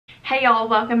Hey y'all,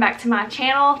 welcome back to my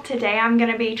channel. Today I'm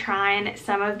going to be trying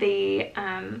some of the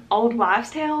old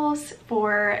wives' tales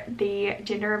for the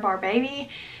gender of our baby.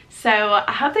 So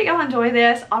I hope that y'all enjoy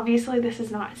this. Obviously this is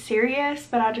not serious,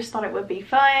 but I just thought it would be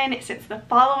fun since the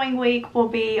following week will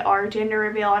be our gender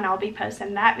reveal and I'll be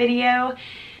posting that video.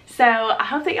 So I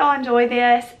hope that y'all enjoy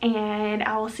this and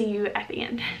I will see you at the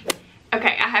end.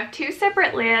 Okay, I have two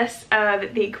separate lists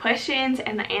of the questions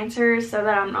and the answers so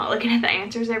that I'm not looking at the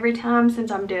answers every time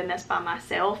since I'm doing this by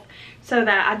myself so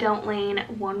that I don't lean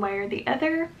one way or the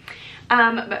other.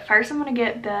 But first I'm going to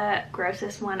get the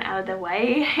grossest one out of the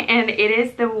way, and it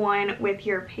is the one with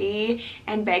your pee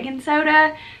and baking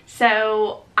soda.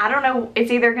 So I don't know, it's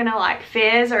either going to like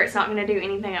fizz or it's not going to do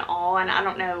anything at all, and I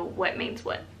don't know what means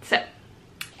what. So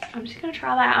I'm just going to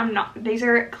try that. These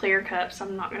are clear cups, so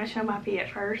I'm not going to show my pee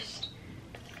at first.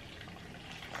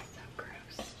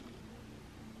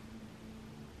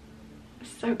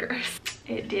 So gross.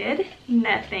 It did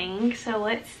nothing, so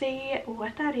let's see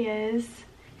what that is.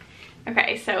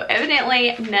 Okay, so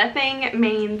evidently nothing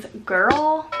means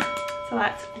girl, so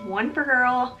that's one for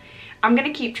girl. I'm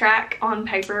gonna keep track on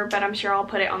paper, but I'm sure I'll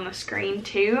put it on the screen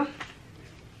too.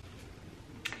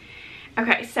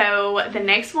 Okay, so the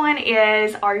next one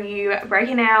is, are you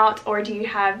breaking out or do you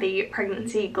have the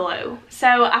pregnancy glow?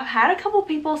 So I've had a couple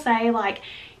people say like,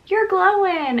 you're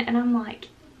glowing, and I'm like,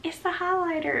 it's the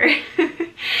highlighter.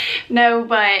 No,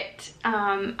 but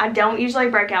I don't usually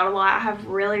break out a lot. I have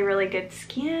really good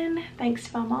skin, thanks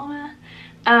to my mama.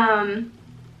 And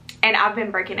I've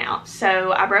been breaking out.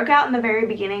 So I broke out in the very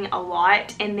beginning a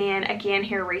lot, and then again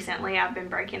here recently I've been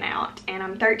breaking out, and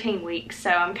I'm 13 weeks, so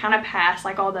I'm kind of past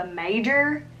like all the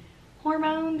major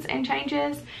hormones and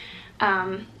changes.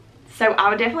 So I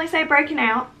would definitely say breaking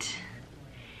out.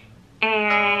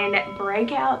 And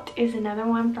breakout is another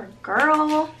one for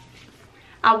girl.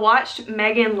 I watched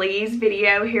Megan Lee's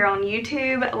video here on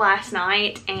YouTube last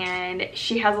night, and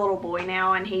she has a little boy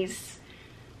now, and he's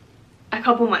a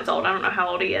couple months old. I don't know how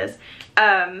old he is.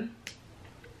 And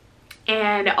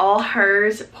all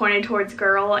hers pointed towards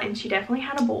girl, and she definitely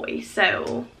had a boy.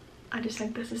 So I just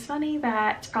think this is funny.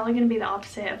 That's probably going to be the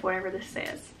opposite of whatever this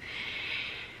says.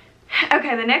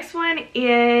 Okay, the next one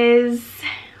is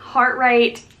heart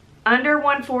rate under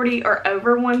 140 or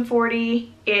over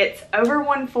 140. It's over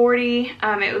 140.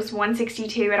 It was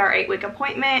 162 at our 8-week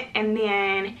appointment, and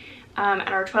then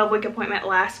at our 12-week appointment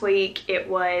last week it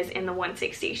was in the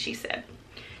 160s, she said.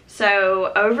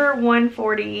 So over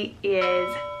 140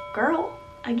 is girl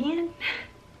again.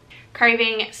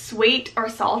 Craving sweet or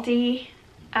salty.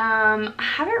 I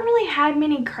haven't really had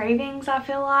many cravings, I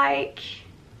feel like.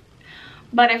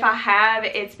 But if I have,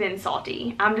 it's been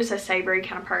salty. I'm just a savory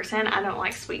kind of person. I don't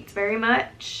like sweets very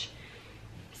much.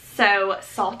 So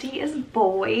salty is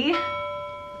boy.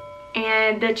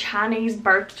 And the Chinese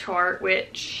birth chart,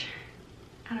 which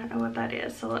I don't know what that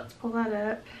is. So let's pull that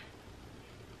up.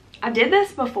 I did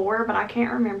this before, but I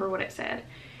can't remember what it said.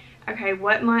 Okay,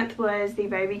 what month was the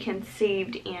baby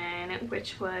conceived in?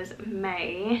 Which was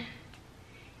May.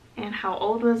 And how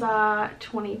old was I?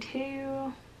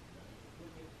 22.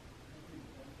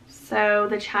 So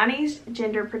the Chinese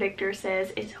gender predictor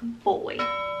says it's boy.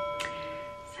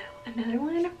 So another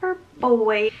one for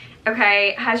boy.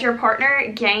 Okay, has your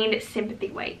partner gained sympathy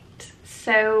weight?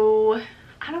 So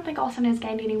I don't think Austin has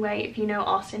gained any weight. If you know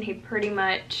Austin, he pretty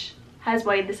much has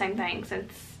weighed the same thing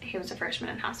since he was a freshman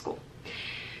in high school.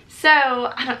 So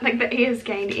I don't think that he has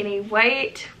gained any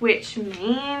weight, which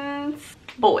means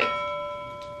boy.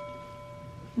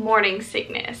 Morning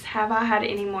sickness. Have I had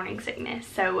any morning sickness?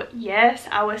 So yes,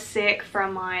 I was sick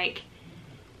from like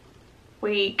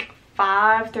week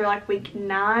 5 through like week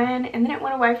 9, and then it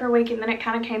went away for a week, and then it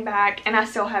kind of came back, and I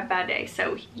still have bad days.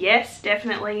 So yes,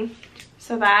 definitely.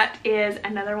 So that is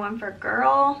another one for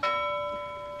girl.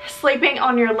 Sleeping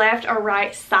on your left or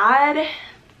right side,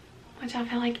 which I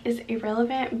feel like is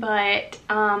irrelevant, but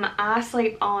I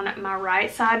sleep on my right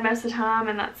side most of the time,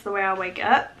 and that's the way I wake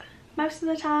up most of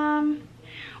the time,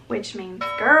 which means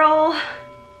girl.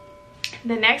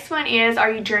 The next one is,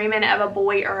 are you dreaming of a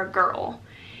boy or a girl?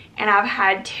 And I've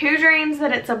had 2 dreams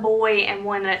that it's a boy and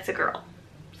 1 that it's a girl.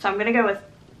 So I'm gonna go with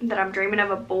that I'm dreaming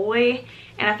of a boy,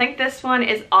 and I think this one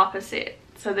is opposite.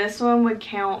 So this one would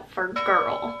count for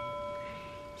girl.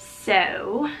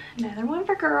 So another one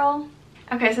for girl.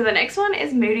 Okay, so the next one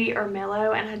is moody or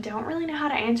mellow, and I don't really know how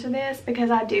to answer this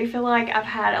because I do feel like I've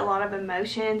had a lot of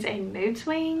emotions and mood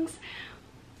swings,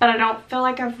 but I don't feel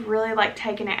like I've really like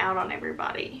taken it out on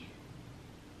everybody.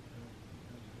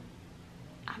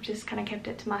 I've just kind of kept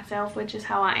it to myself, which is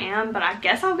how I am, but I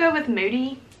guess I'll go with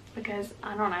moody because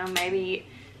I don't know, maybe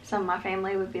some of my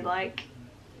family would be like,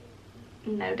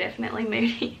 No, definitely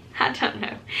moody. I don't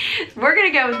know. We're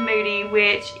gonna go with moody,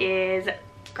 which is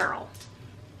girl.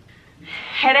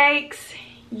 Headaches.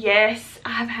 Yes,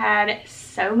 I've had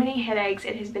so many headaches.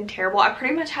 It has been terrible. I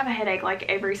pretty much have a headache like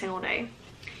every single day.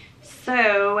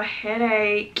 So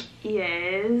headache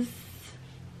is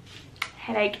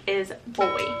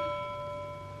boy.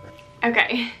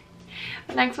 Okay.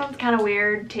 The next one's kind of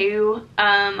weird too.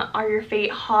 Are your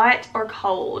feet hot or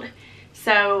cold?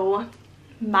 So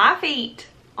my feet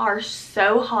are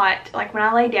so hot. Like when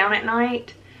I lay down at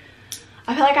night,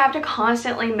 I feel like I have to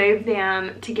constantly move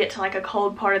them to get to like a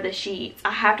cold part of the sheets.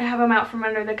 I have to have them out from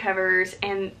under the covers,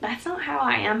 and that's not how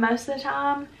I am most of the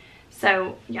time.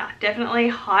 So yeah, definitely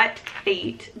hot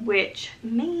feet, which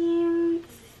means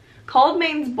cold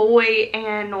means boy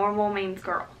and normal means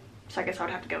girl. So I guess I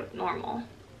would have to go with normal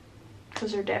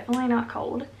because they're definitely not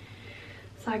cold.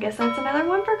 So I guess that's another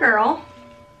one for girl.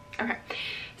 Okay,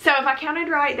 so if I counted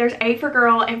right, there's 8 for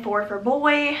girl and 4 for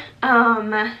boy.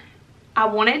 I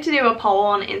wanted to do a poll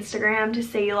on Instagram to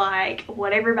see like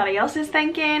what everybody else is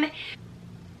thinking.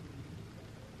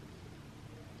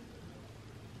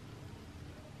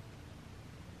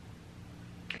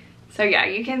 So yeah,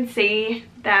 you can see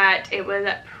that it was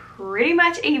pretty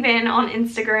much even on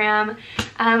Instagram.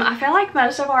 I feel like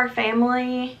most of our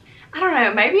family, I don't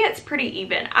know, maybe it's pretty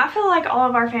even. I feel like all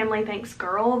of our family thinks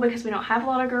girl because we don't have a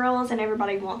lot of girls and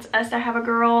everybody wants us to have a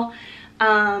girl.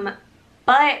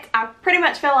 But I pretty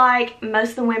much feel like most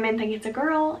of the women think it's a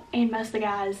girl and most of the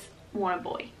guys want a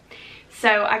boy.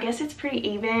 So I guess it's pretty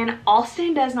even.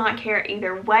 Austin does not care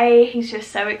either way. He's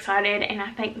just so excited and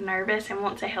I think nervous and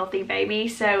wants a healthy baby.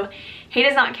 So he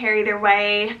does not care either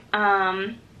way.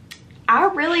 I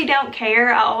really don't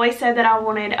care. I always said that I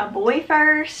wanted a boy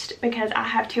first because I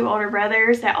have 2 older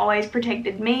brothers that always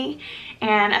protected me.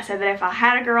 And I said that if I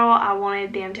had a girl, I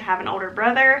wanted them to have an older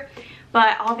brother.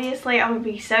 But obviously I would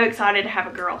be so excited to have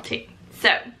a girl too. So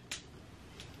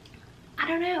I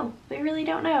don't know. We really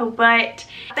don't know. But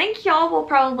I think y'all will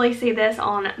probably see this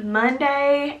on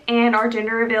Monday and our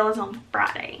gender reveal is on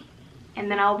Friday.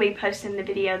 And then I'll be posting the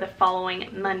video the following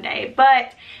Monday.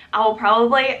 But I will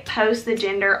probably post the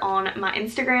gender on my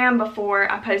Instagram before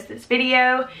I post this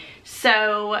video.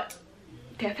 So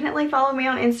definitely follow me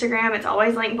on Instagram. It's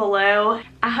always linked below.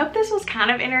 I hope this was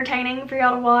kind of entertaining for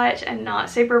y'all to watch and not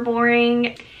super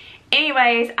boring.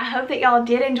 Anyways, I hope that y'all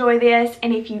did enjoy this,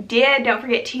 and if you did, don't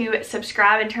forget to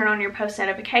subscribe and turn on your post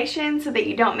notifications so that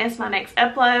you don't miss my next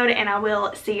upload, and I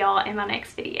will see y'all in my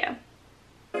next video.